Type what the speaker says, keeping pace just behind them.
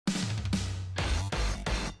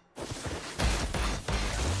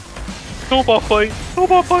Snowball fight!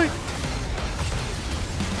 Snowball fight!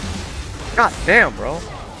 God damn, bro.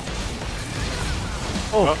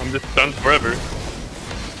 Oh, well, I'm just done forever.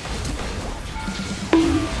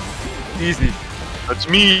 Easy. That's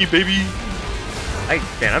me, baby.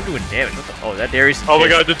 Man, I'm doing damage. What the? Oh, that Darius. Oh my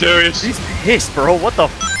god, the Darius. He's pissed, bro. What the?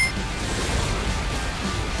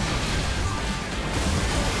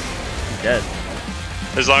 He's dead.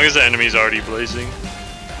 As long as the enemy's already blazing.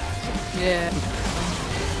 Yeah.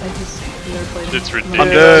 I just never played. It's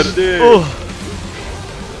ridiculous. I'm dead. Oh,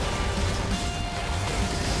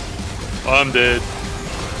 I'm dead.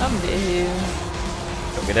 I'm dead.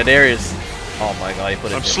 Look at that Darius. Oh my god, he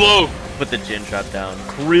put it. I'm slow. Put the Jin trap down.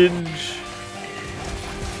 Cringe.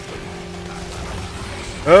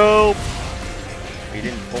 Help! He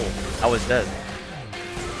didn't pull. I was dead.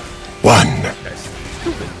 One. That's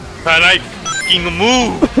stupid. And I fucking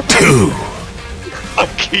move. Two.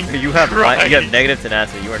 Fucking You have Christ. negative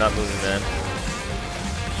tenacity. You are not moving, man.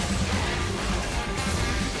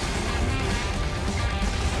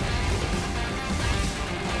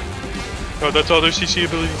 Oh, that's all their CC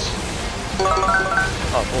abilities.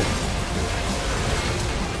 Oh, cool.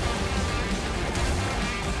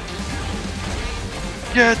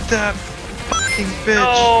 Get that fucking bitch!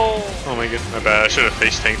 No. Oh my god, my bad. I should have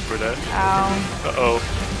face tanked for that. Ow. Uh oh.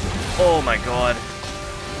 Oh my god.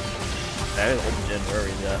 That is old Jin. Where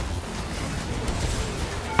is that?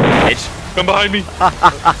 Bitch. Come behind me!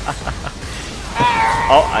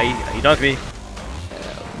 Oh, he dunked me.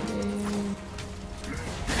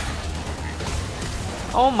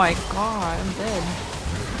 Oh my god, I'm dead.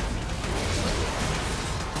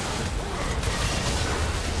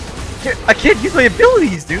 I can't use my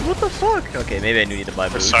abilities, dude. What the fuck? Okay, maybe I need to buy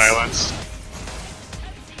For boots. silence.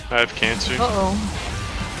 I have cancer. Uh-oh.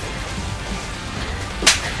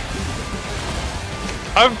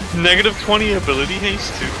 I have negative 20 ability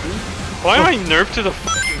haste too. Why am I nerfed to the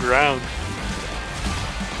fucking ground?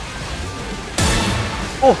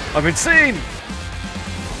 Oh, I'm insane!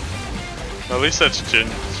 At least that's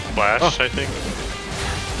Jin's flash, I think.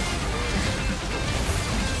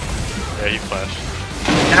 Yeah, he flashed.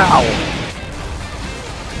 Ow!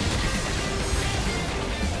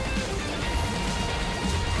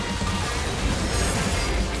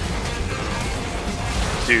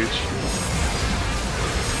 Huge.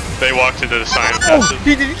 They walked into the sign of Oh, passive.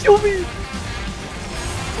 he didn't kill me!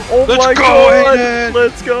 Oh Let's my go, god! Aiden!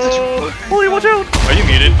 Let's go! Holy, watch out! Are you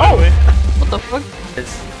muted, by the way? What the fuck?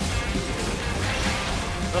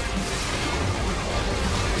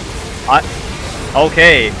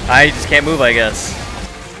 Okay, I just can't move, I guess.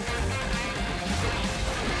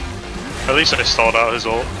 At least I stalled out his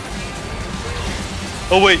ult.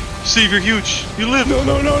 Oh wait, Steve, you're huge. You live. No.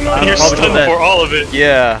 And you're probably stunned dead. for all of it.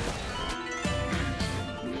 Yeah.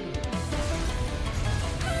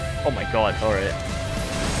 Oh my god, alright.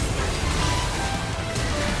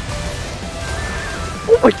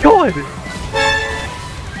 Oh my god!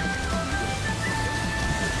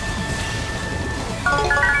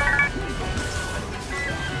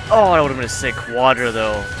 Oh, that would have been a sick quadra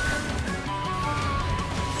though.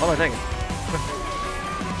 What am I thinking?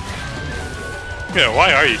 Yeah,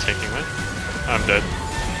 why are you taking that? I'm dead.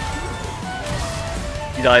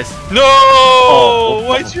 He dies. No! Oh,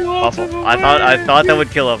 Why'd you ult him? I thought that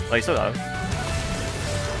would kill him. Oh, you still got him.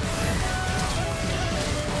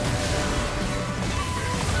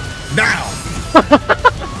 Now.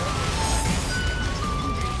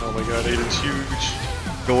 Oh my god, Aiden's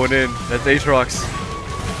huge. Going in. That's Aatrox.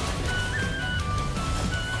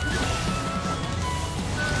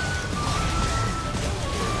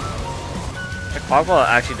 Aqua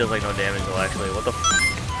actually does like no damage though, actually. What the f?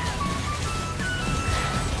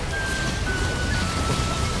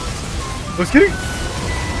 Who's kidding?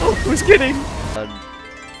 Oh, who's kidding?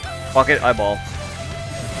 Pocket eyeball.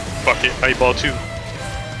 Fuck it, eyeball too.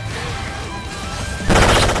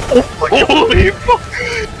 Oh my god! Holy fuck!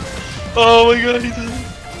 Oh my god, he did it.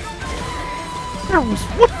 That was,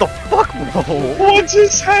 what the fuck, bro? What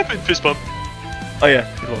just happened? Fist bump. Oh yeah,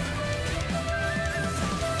 fist bump.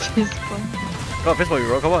 Fist bump. Come on, fist bump,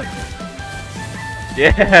 bro. Come on.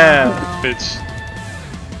 Yeah. Bitch.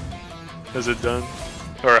 Is it done?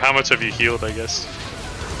 Or how much have you healed, I guess?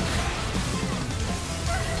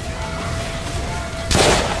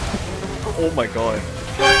 Oh my god.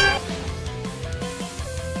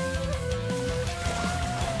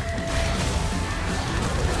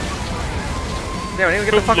 Damn, I didn't even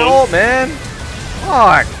get the fucking ult, man.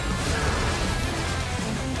 Fuck.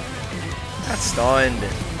 Got stunned.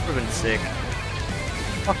 Would've been sick.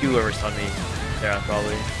 Fuck you, whoever stunned me. Yeah,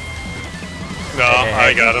 probably. No,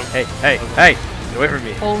 I got him. Hey, get away from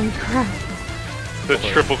me. Holy crap. The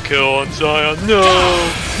triple kill on Zion. No!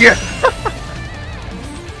 Yeah!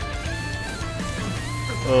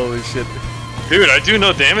 Holy shit. Dude, I do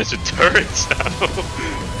no damage to turrets now.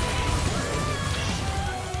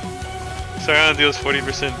 Zion deals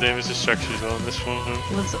 40% damage to structures on this one.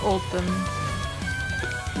 Let's ult them.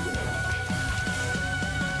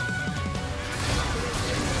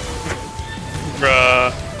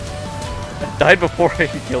 Bruh. Died before he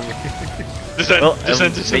killed me. Just end, Well, just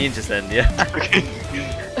end, just me end. just end, yeah. Okay.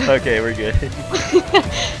 Okay, we're good.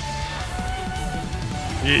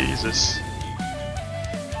 Jesus.